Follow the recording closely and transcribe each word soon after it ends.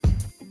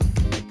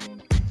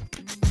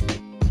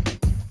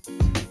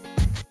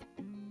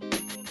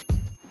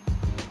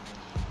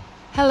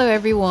Hello,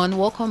 everyone.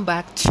 Welcome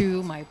back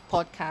to my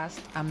podcast.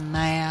 I'm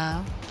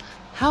Naya.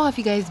 How have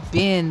you guys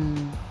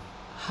been?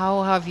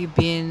 How have you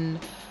been?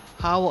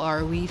 How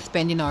are we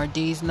spending our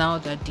days now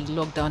that the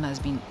lockdown has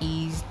been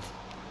eased?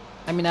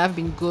 I mean, I've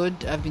been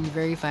good. I've been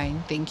very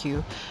fine. Thank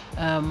you.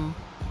 Um,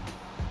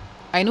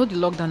 I know the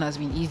lockdown has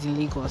been eased in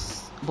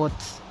Lagos, but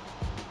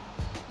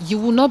you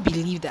will not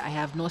believe that I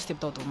have not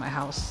stepped out of my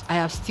house. I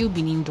have still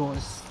been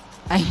indoors.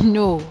 I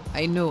know.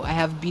 I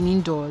have been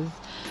indoors.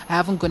 I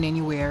haven't gone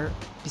anywhere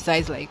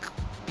besides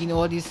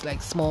all these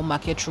like small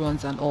market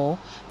runs and all.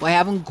 But I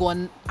haven't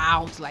gone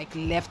out, like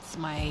left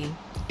my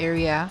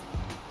area,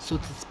 so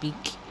to speak.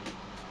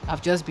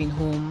 I've just been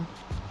home.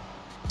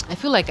 I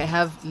feel like I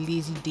have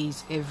lazy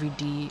days every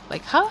day.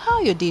 Like how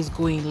are your days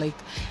going? Like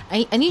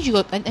I need you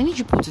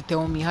people to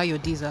tell me how your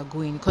days are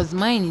going, because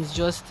mine is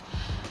just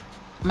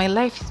my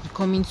life is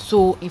becoming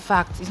so, in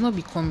fact, it's not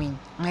becoming,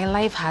 my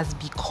life has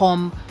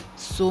become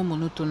so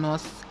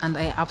monotonous, and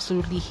I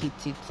absolutely hate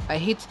it. I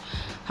hate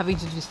having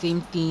to do the same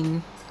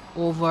thing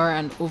over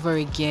and over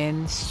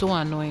again. So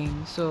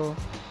annoying. So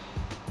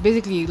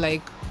basically,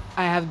 like,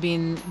 I have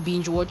been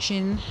binge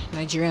watching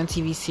Nigerian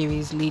TV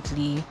series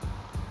lately.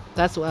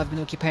 That's what I've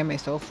been occupying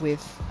myself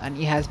with, and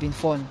it has been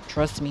fun,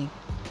 trust me.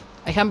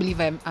 I can't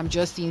believe I'm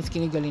just seeing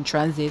Skinny Girl in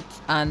Transit,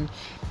 and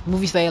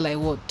movies started like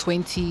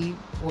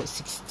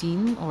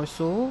 16 or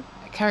so.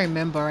 I can't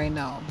remember right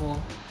now, but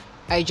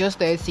I just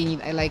started seeing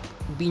it. I like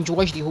binge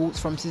watched the whole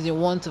from season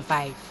 1 to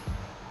 5.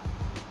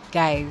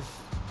 Guys,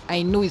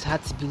 I know it's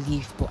hard to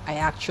believe, but I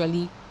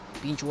actually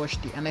binge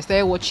watched it, and I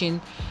started watching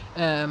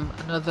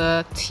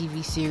another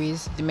TV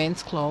series, The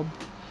Men's Club.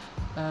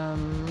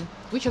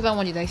 Which other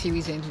one did I see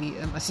recently?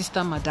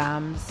 Assistant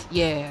Madams.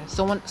 Yeah,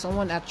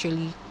 someone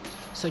actually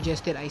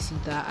suggested I see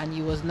that, and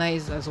it was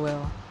nice as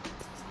well.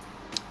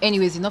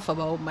 Anyways, enough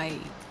about my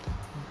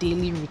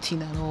daily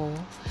routine and all.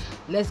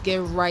 Let's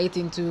get right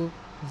into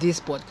this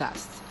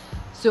podcast.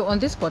 So on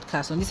this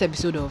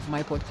episode of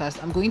my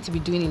podcast, I'm going to be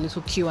doing a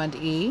little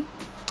Q&A.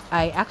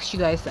 I asked you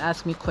guys to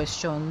ask me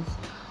questions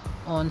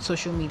on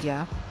social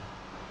media.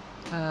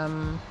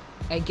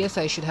 I guess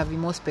I should have been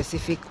more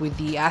specific with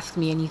the ask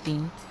me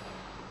anything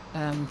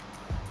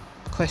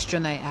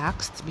question I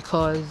asked,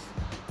 because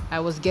I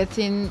was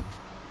getting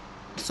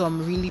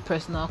some really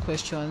personal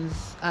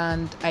questions,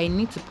 and I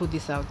need to put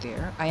this out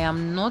there. I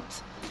am not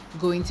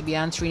going to be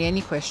answering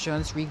any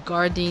questions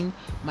regarding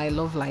my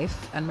love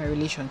life and my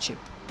relationship.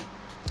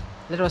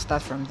 Let us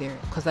start from there,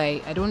 because I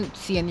don't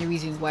see any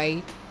reason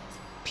why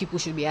people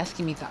should be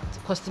asking me that.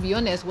 Because to be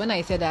honest, when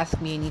I said ask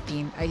me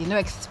anything, I did not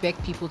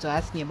expect people to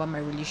ask me about my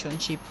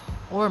relationship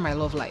or my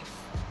love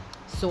life.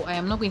 So I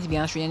am not going to be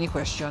answering any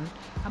question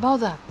about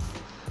that.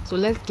 So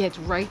let's get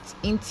right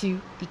into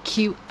the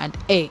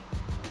Q&A.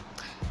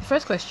 The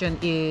first question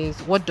is,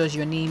 what does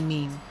your name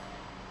mean?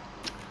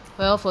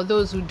 Well, for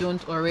those who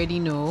don't already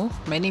know,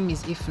 my name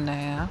is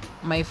Ifnaya.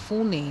 My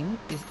full name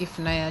is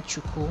Ifnaya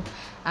Chuku,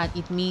 and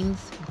it means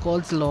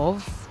God's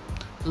love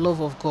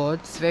of God.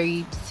 It's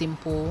very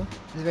simple.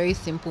 It's very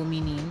simple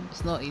meaning.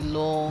 It's not a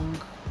long.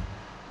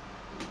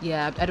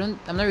 Yeah,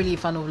 I'm not really a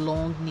fan of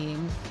long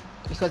names,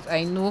 because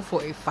I know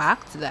for a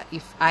fact that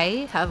if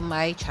I have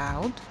my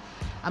child,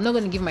 I'm not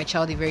going to give my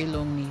child a very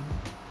long name.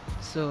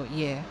 So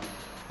yeah.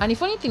 And the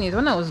funny thing is,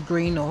 when I was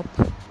growing up,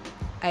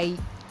 I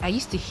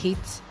used to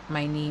hate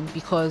my name,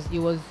 because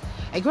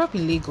I grew up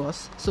in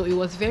Lagos, so it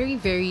was very,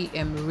 very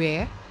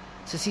rare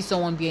to see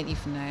someone be an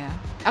Ifnaya.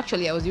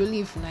 Actually, I was the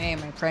only Ifnaya in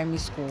my primary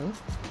school,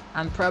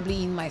 and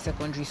probably in my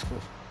secondary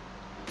school.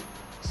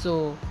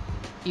 So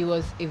it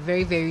was a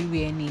very, very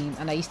rare name,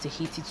 and I used to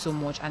hate it so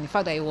much. And the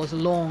fact that it was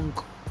long,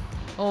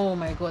 oh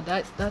my god,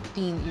 that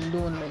thing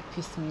alone like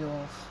pissed me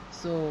off.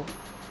 So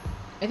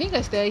I think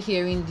I started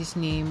hearing this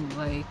name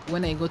like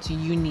when I got to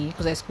uni,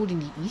 because I schooled in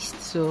the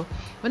East. So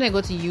when I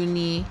got to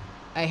uni,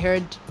 I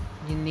heard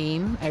the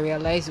name. I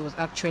realized it was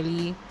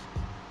actually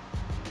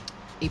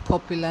a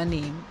popular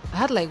name. I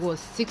had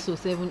 6 or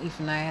 7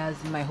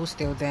 Ifnayas in my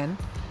hostel then.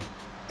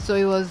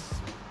 So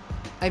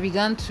I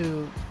began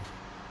to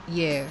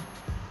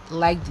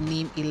like the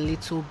name a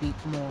little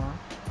bit more.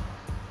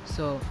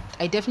 So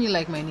I definitely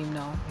like my name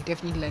now.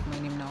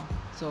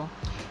 So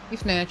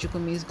Ifnaya Chuku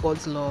means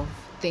God's love.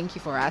 Thank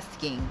you for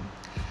asking.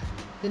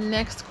 The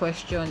next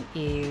question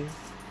is,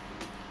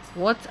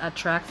 what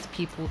attracts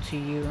people to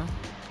you?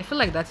 I feel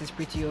like that is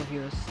pretty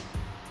obvious.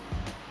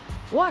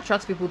 What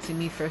attracts people to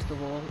me, first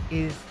of all,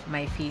 is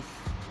my face.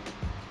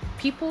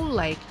 People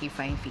like a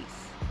fine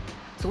face.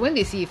 So when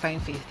they see a fine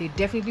face, they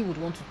definitely would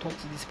want to talk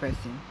to this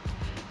person.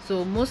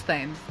 So most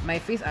times, my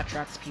face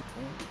attracts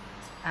people.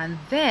 And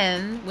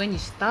then, when you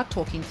start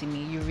talking to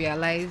me, you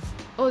realize,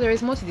 oh, there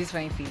is more to this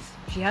fine face.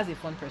 She has a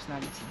fun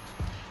personality.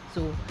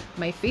 So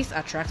my face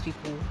attracts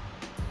people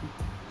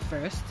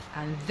first,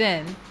 and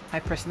then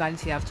my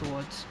personality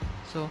afterwards.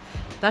 So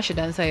that should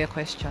answer your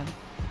question.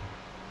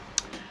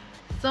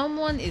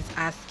 Someone is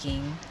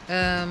asking,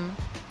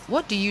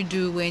 what do you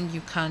do when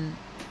you can't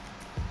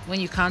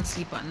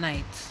sleep at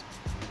night?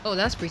 Oh,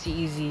 that's pretty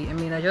easy. I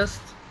mean, I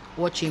just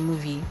watch a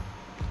movie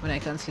when I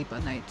can't sleep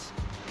at night.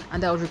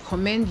 and I would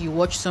recommend you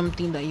watch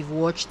something that you've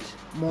watched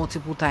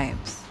multiple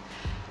times.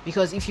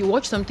 Because if you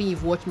watch something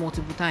you've watched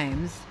multiple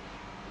times,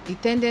 the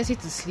tendency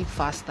to sleep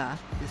faster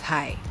is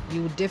high.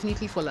 You would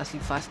definitely fall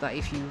asleep faster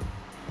if you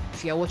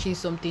are watching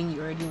something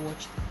you already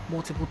watched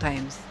multiple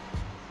times.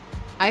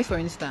 I, for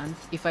instance,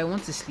 if I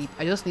want to sleep,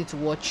 I just need to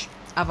watch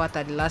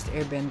Avatar: The Last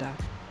Airbender.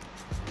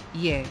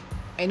 Yeah,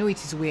 I know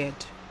it is weird,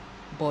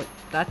 but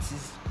it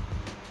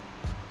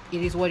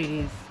is what it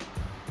is.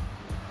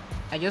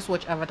 I just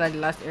watch Avatar: The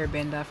Last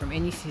Airbender from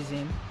any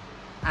season,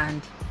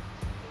 and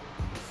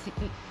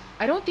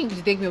I don't think it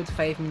would take me up to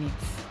 5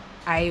 minutes.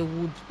 I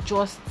would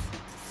just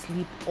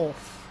sleep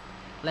off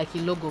like a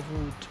log of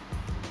wood.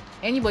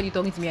 Anybody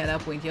talking to me at that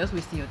point, you're just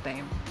wasting your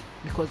time,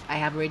 because I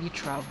have already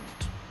traveled.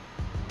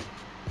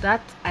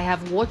 That I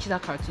have watched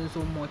that cartoon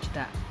so much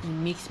that it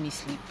makes me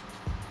sleep.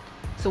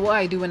 So what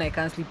I do when I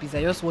can't sleep is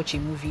I just watch a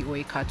movie or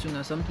a cartoon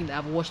or something that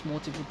I've watched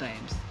multiple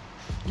times.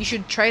 You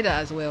should try that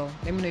as well.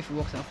 Let me know if it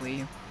works out for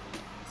you.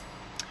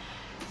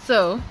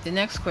 So the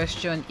next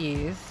question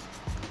is,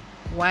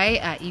 why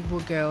are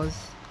Igbo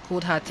girls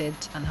cold-hearted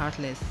and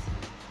heartless?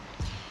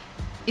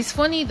 It's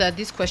funny that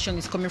this question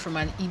is coming from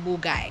an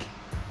Igbo guy.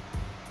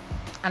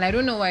 And I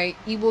don't know why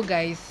Igbo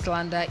guys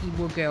slander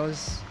Igbo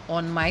girls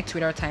on my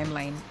Twitter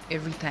timeline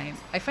every time.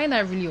 I find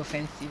that really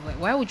offensive. Like,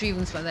 why would you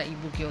even slander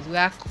Igbo girls? We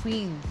are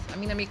queens. I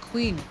mean, I'm a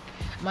queen.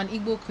 I'm an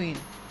Igbo queen.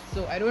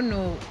 So I don't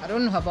know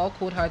about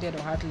cold-hearted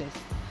or heartless.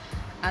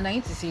 And I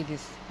need to say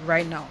this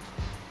right now.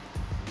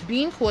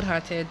 Being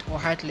cold-hearted or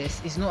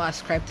heartless is not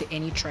ascribed to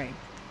any tribe.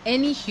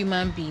 Any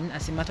human being,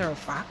 as a matter of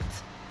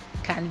fact,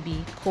 can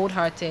be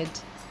cold-hearted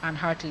and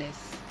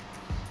heartless.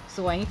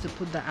 So I need to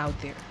put that out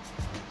there,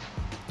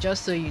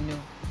 just so you know.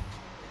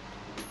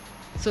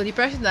 So the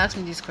person that asked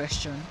me this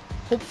question,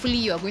 hopefully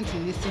you are going to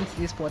listen to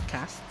this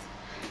podcast,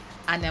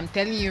 and I'm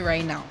telling you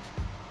right now,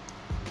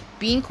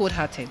 being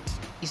cold-hearted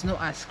is not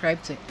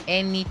ascribed to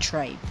any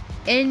tribe.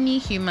 Any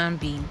human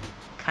being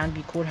can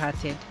be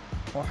cold-hearted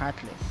or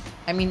heartless.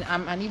 I mean,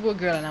 I'm an Igbo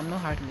girl and I'm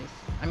not heartless.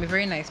 I'm a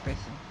very nice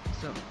person.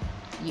 So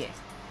yeah,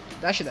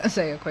 that should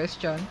answer your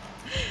question.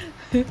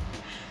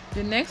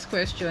 The next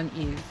question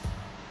is,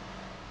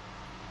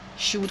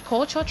 should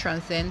culture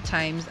transcend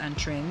times and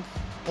trends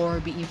or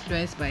be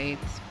influenced by it?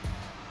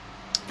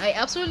 I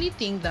absolutely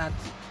think that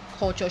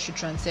culture should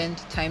transcend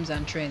times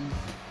and trends.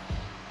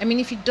 I mean,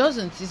 if it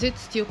doesn't, is it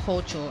still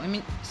culture? I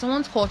mean,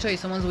 someone's culture is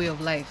someone's way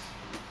of life.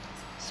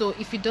 So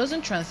if it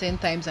doesn't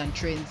transcend times and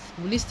trends,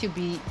 will it still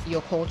be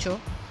your culture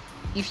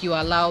if you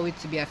allow it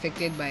to be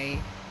affected by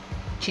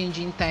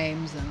changing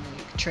times and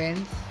like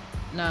trends?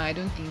 No, I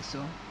don't think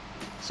so.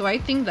 So I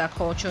think that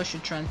culture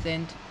should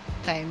transcend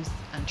times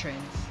and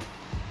trends.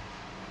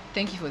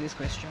 Thank you for this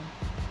question.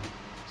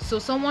 So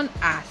someone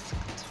asked,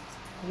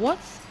 what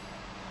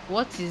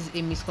is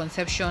a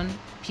misconception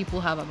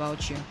people have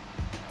about you?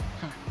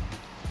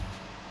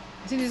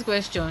 See this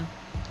question?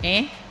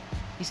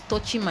 It's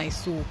touching my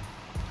soul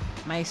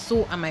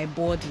and my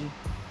body,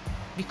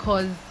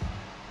 because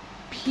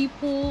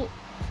people,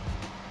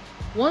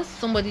 once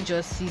somebody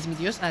just sees me,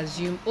 they just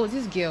assume, oh,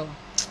 this girl,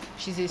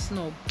 she's a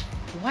snob.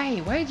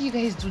 Why do you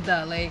guys do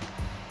that? Like,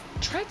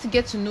 try to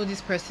get to know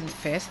this person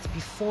first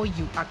before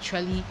you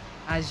actually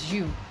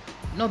assume,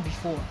 not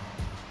before.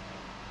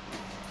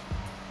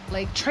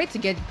 Like, try to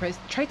get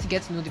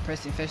to know the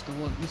person first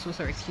of all. I'm so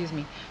sorry, excuse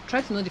me.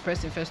 Try to know the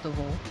person first of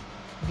all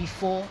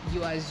before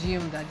you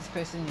assume that this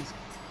person is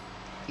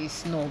a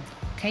snob.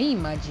 Can you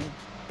imagine?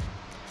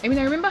 I mean,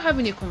 I remember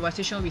having a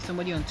conversation with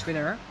somebody on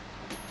Twitter,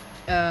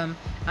 and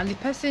the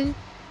person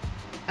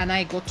and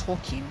I got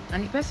talking,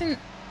 and the person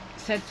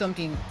said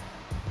something.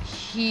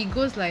 He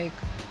goes like,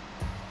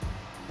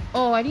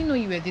 oh, I didn't know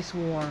you were this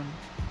warm.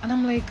 And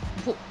I'm like,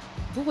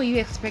 what were you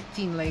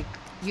expecting? Like,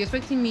 you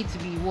expecting me to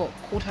be what,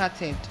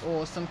 cold-hearted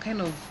or some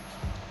kind of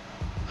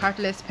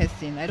heartless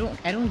person? I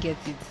don't get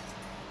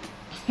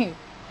it.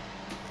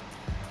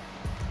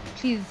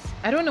 Please,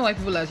 I don't know why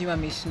people assume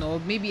I'm a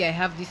snob. Maybe I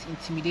have this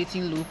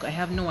intimidating look. I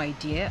have no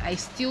idea. I'm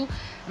still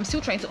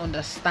trying to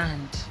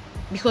understand,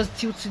 because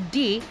till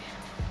today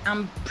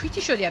I'm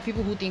pretty sure there are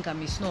people who think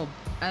I'm a snob,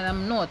 and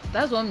I'm not.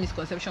 That's one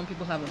misconception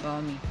people have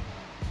about me.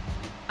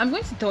 I'm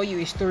going to tell you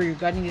a story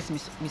regarding this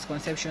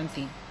misconception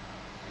thing.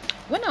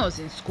 When I was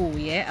in school,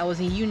 I was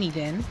in uni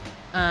then,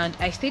 and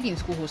I stayed in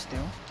school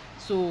hostel.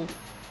 So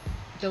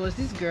there was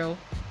this girl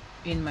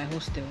in my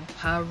hostel.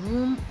 Her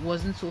room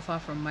wasn't so far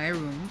from my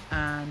room,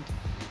 and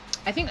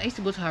I think I used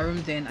to go to her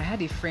room then. I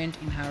had a friend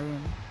in her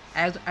room.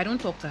 I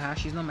don't talk to her.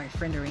 She's not my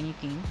friend or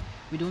anything.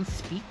 We don't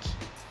speak.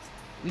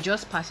 We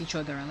just pass each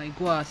other and like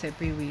go our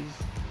separate ways.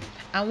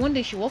 And one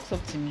day she walks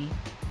up to me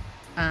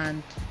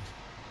and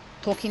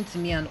talking to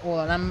me and all,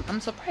 and I'm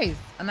surprised.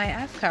 And I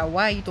ask her,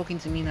 why are you talking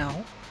to me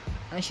now?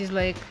 And she's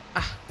like,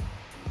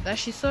 that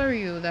she's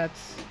sorry that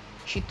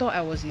she thought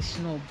I was a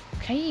snob.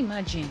 Can you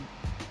imagine?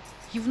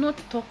 You've not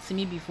talked to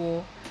me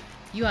before.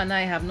 You and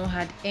I have not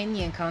had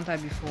any encounter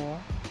before.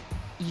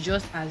 You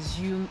just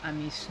assume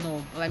I'm a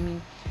snob. I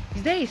mean,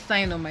 is there a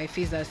sign on my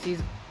face that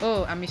says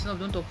oh, I'm a snob,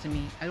 don't talk to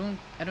me. I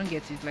don't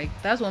get it. Like,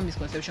 that's one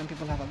misconception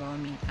people have about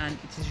me, and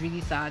it is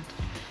really sad.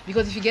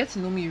 Because if you get to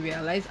know me, you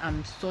realize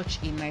I'm such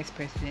a nice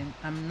person.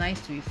 I'm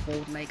nice to a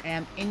fault. Like, I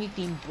am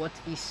anything but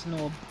a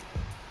snob.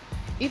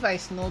 If I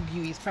snob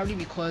you, it's probably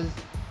because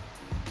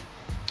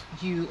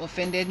you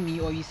offended me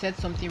or you said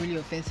something really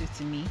offensive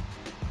to me,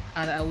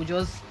 and I will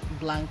just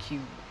blank you.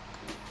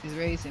 It's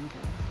very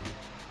simple.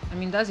 I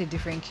mean, that's a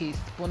different case,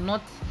 but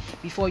not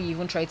before you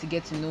even try to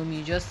get to know me.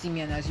 You just see me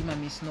and assume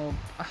I'm a snob.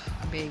 I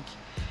beg.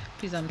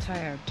 Please, I'm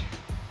tired.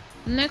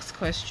 Next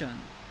question.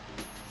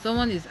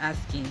 Someone is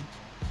asking,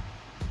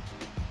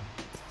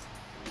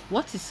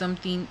 what is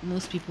something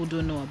most people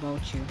don't know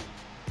about you?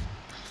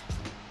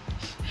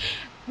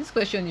 This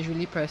question is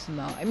really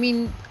personal. I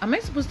mean, am I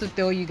supposed to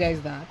tell you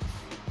guys that?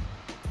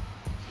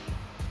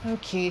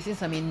 Okay,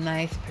 since I'm a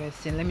nice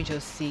person, let me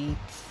just say it.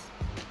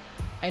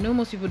 I know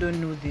most people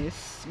don't know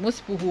this.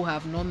 Most people who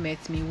have not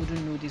met me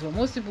wouldn't know this. But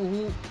most people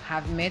who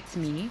have met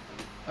me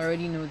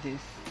already know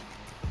this.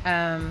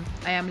 I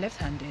am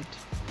left-handed.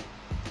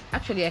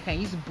 Actually, I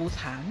can use both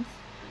hands,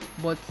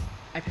 but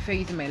I prefer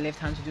using my left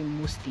hand to do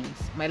most things.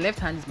 My left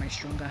hand is my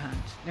stronger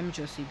hand. Let me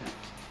just say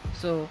that.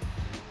 So,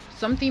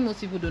 something most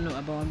people don't know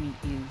about me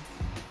is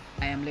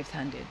I am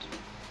left-handed.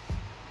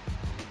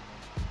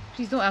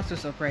 Please don't act so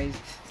surprised.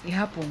 It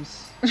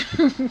happens.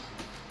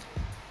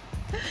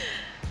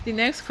 The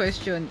next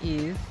question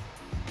is,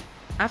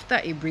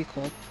 after a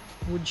breakup,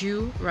 would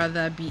you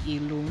rather be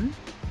alone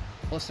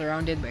or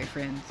surrounded by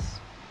friends?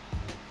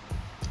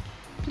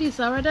 Please,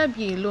 I'd rather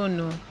be alone.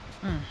 No.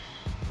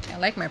 I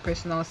like my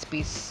personal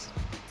space.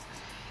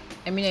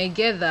 I mean, I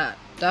get that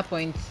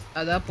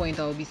at that point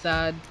I'll be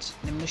sad,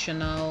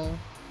 emotional,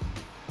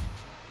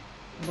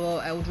 but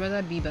I would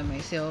rather be by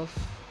myself.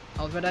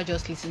 I would rather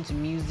just listen to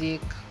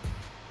music,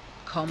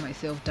 calm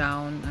myself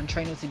down, and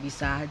try not to be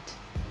sad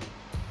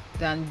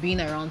than being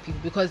around people,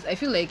 because I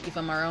feel like if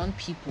I'm around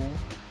people,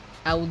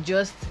 I would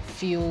just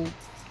feel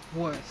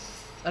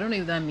worse. I don't know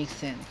if that makes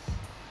sense,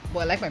 but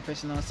I like my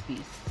personal space.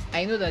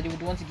 I know that they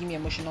would want to give me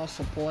emotional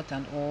support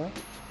and all,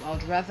 but I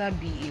would rather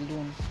be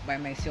alone by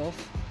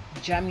myself,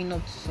 jamming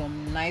up to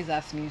some nice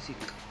ass music.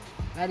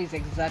 That is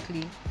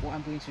exactly what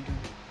I'm going to do.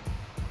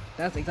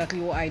 That's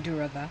exactly what I do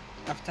rather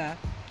after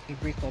a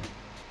breakup.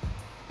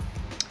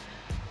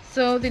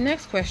 So the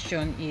next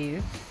question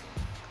is,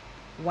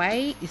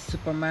 why is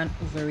Superman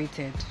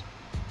overrated?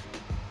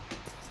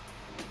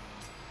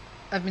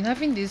 I've been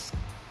having this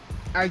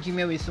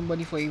argument with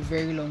somebody for a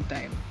very long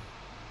time.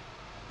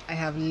 I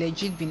have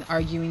legit been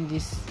arguing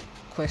this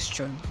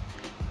question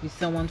with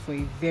someone for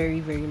a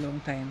very, very long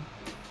time.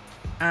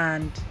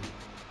 And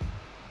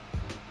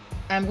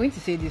I'm going to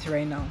say this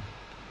right now.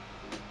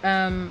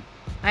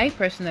 I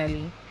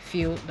personally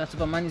feel that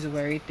Superman is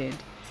overrated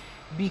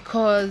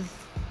because,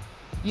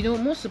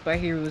 most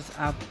superheroes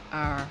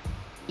are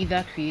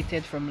either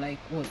created from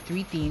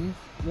three things.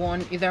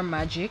 One, either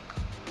magic.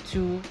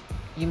 Two,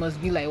 you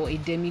must be like a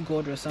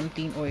demigod or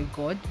something, or a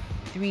god.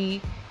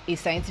 Three, a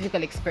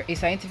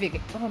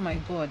scientific. Oh my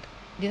god,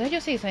 did I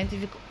just say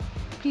scientific?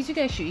 Please, you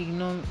guys should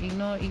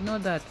ignore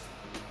that.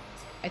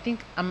 I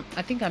think I'm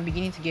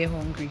beginning to get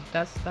hungry.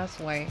 That's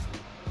why.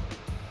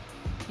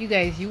 You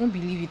guys, you won't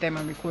believe the time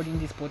I'm recording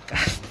this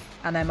podcast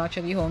and I'm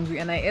actually hungry,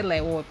 and I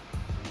ate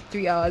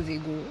 3 hours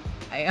ago.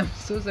 I am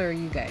so sorry,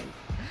 you guys.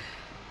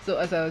 So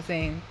as I was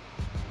saying,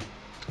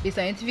 a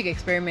scientific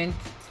experiment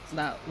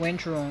that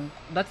went wrong.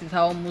 That is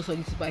how most of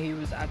the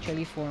superheroes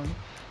actually form.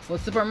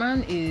 But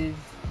Superman is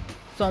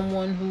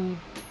someone who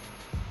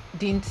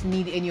didn't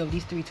need any of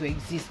these three to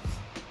exist.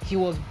 He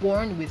was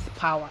born with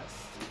powers.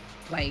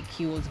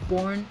 He was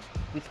born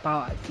with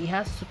powers. He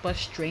has super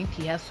strength.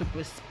 He has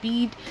super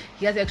speed.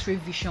 He has X-ray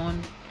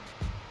vision.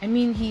 I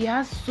mean, he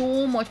has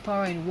so much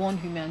power in one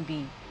human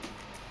being.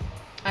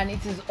 And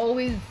it is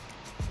always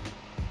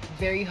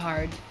very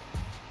hard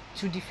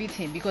to defeat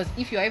him, because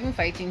if you're even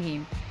fighting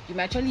him, you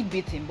might actually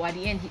beat him, but at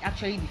the end he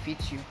actually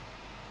defeats you.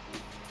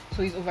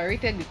 So he's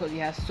overrated because he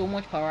has so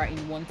much power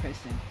in one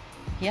person.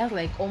 He has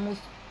superpowers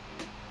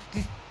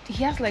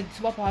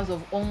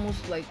of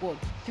almost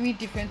 3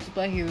 different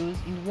superheroes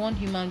in one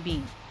human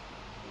being.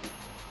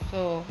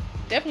 So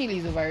definitely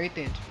he's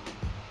overrated.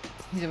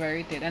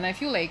 And I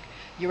feel like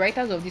the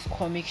writers of this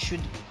comic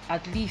should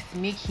at least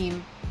make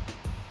him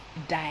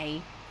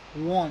die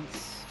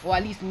once, or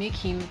at least make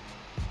him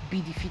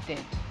be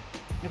defeated,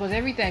 because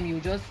every time you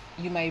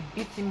might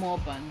beat him up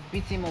and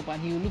he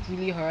will look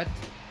really hurt,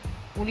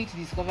 only to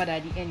discover that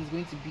at the end he's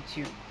going to beat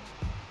you.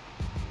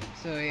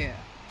 So yeah,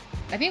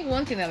 I think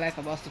one thing I like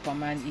about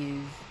Superman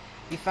is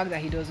the fact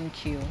that he doesn't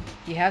kill.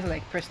 He has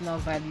personal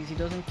values. He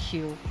doesn't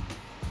kill.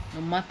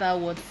 No matter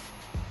what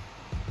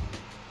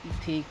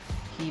it takes,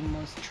 he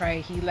must try.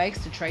 He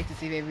likes to try to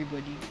save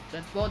everybody.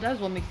 That's what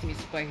makes him a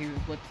superhero.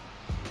 But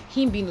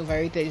him being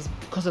overrated is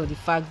because of the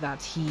fact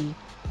that he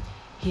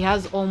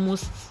has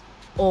almost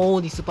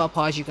all the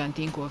superpowers you can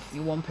think of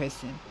in one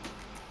person.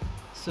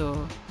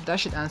 So that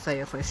should answer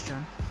your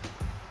question.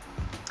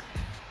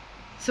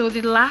 So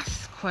the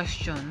last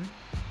question,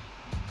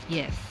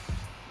 yes,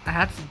 I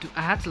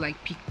had to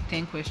like pick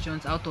 10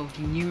 questions out of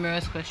the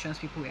numerous questions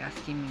people were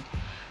asking me.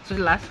 So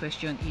the last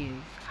question is,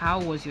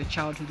 how was your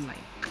childhood like?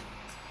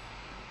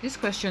 This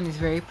question is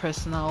very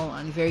personal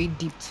and very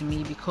deep to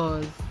me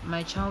because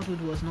my childhood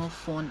was not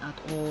fun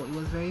at all. It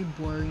was very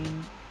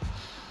boring.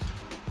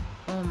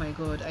 Oh my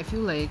god, I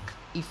feel like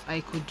if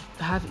I could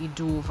have a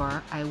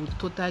do-over, I would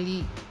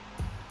totally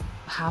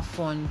have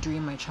fun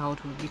during my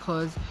childhood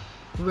because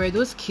we were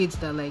those kids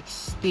that like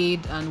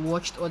stayed and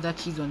watched other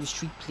kids on the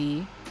street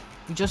play.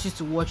 We just used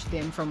to watch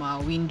them from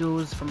our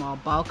windows, from our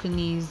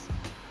balconies.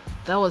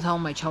 That was how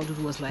my childhood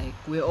was like.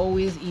 We're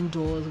always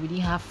indoors. We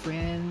didn't have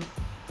friends.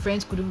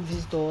 Friends couldn't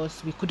visit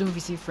us. We couldn't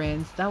visit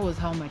friends. That was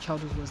how my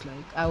childhood was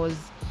like. I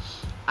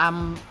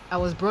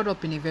was brought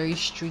up in a very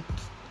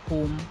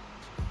home,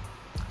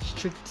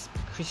 strict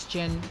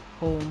Christian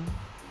home.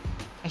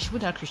 I should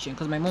put that Christian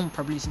because my mom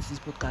probably listens to this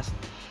podcast.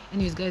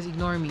 Anyways, guys,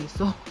 ignore me.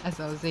 So, as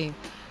I was saying,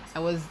 I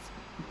was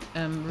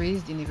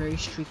raised in a very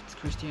strict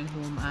Christian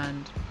home,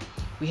 and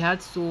we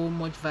had so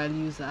much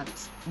values that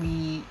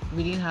we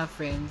didn't have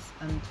friends.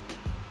 And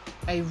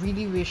I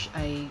really wish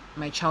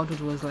my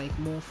childhood was like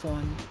more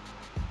fun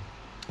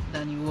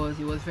than it was.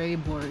 It was very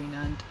boring,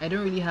 and I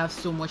don't really have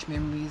so much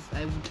memories.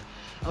 I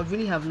would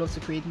really have loved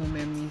to create more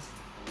memories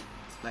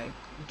like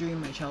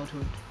during my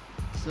childhood.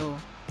 So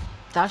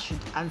that should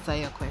answer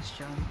your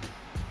question.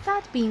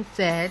 That being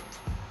said,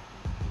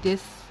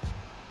 this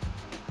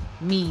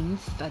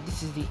means that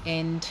this is the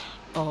end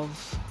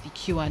of the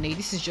Q&A.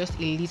 This is just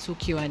a little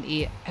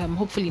Q&A.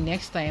 Hopefully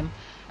next time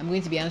I'm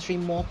going to be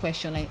answering more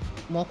questions,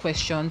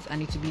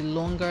 and it will be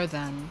longer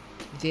than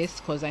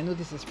this because I know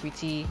this is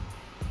pretty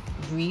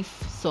brief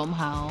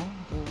somehow,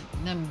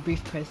 but I'm a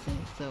brief person,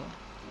 so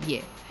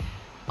yeah.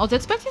 I was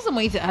expecting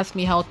somebody to ask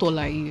me how tall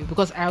are you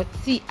because I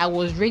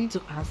was ready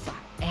to answer.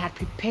 I had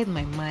prepared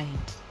my mind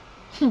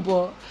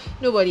but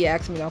nobody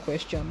asked me that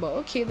question. But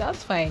okay,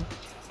 that's fine.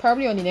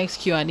 Probably on the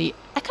next Q&A.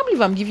 I can't believe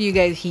I'm giving you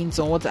guys hints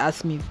on what to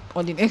ask me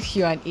on the next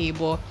Q&A,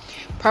 but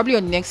probably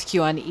on the next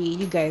Q&A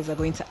you guys are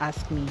going to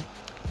ask me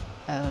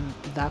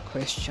that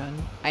question.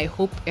 I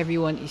hope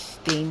everyone is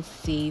staying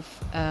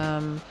safe.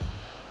 I'm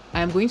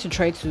going to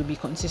try to be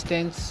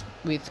consistent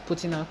with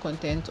putting out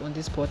content on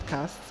this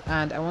podcast,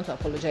 and I want to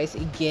apologize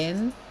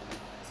again,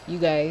 you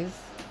guys,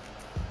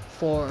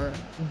 for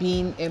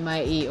being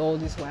MIA all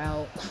this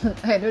while.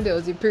 I know there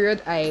was a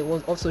period I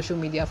was off social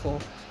media for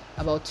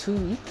about 2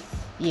 weeks.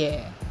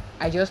 Yeah,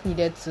 I just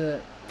needed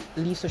to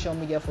leave social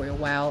media for a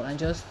while and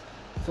just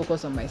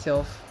focus on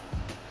myself,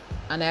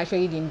 and I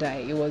actually didn't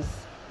die.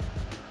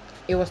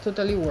 It was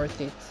totally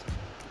worth it.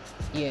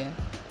 Yeah.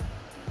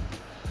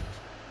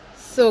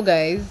 So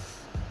guys,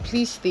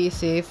 please stay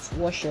safe,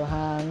 wash your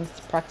hands,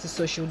 practice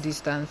social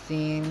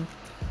distancing.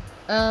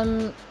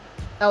 I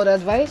would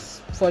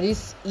advise for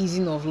this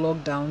easing of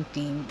lockdown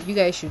thing, you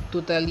guys should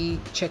totally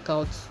check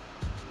out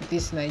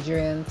this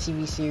Nigerian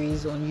TV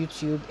series on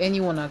YouTube,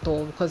 anyone at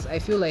all, because I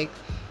feel like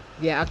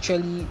they're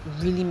actually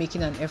really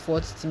making an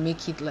effort to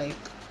make it like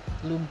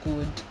look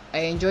good. I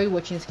enjoy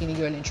watching Skinny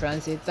Girl in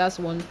Transit. That's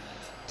one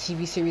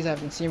TV series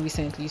I've been seeing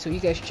recently, so you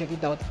guys should check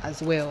it out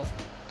as well.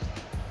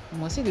 You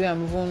must see the way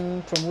I'm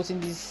even promoting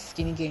this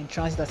Skinny Girl in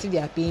Transit as if they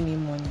are paying me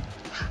money.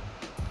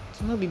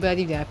 It's not be bad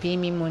if they are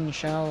paying me money,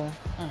 shall.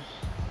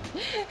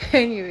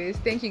 Anyways,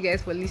 thank you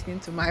guys for listening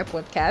to my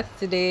podcast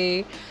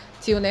today.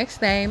 Till next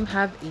time,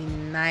 have a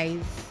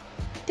nice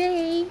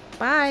day.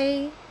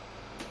 Bye.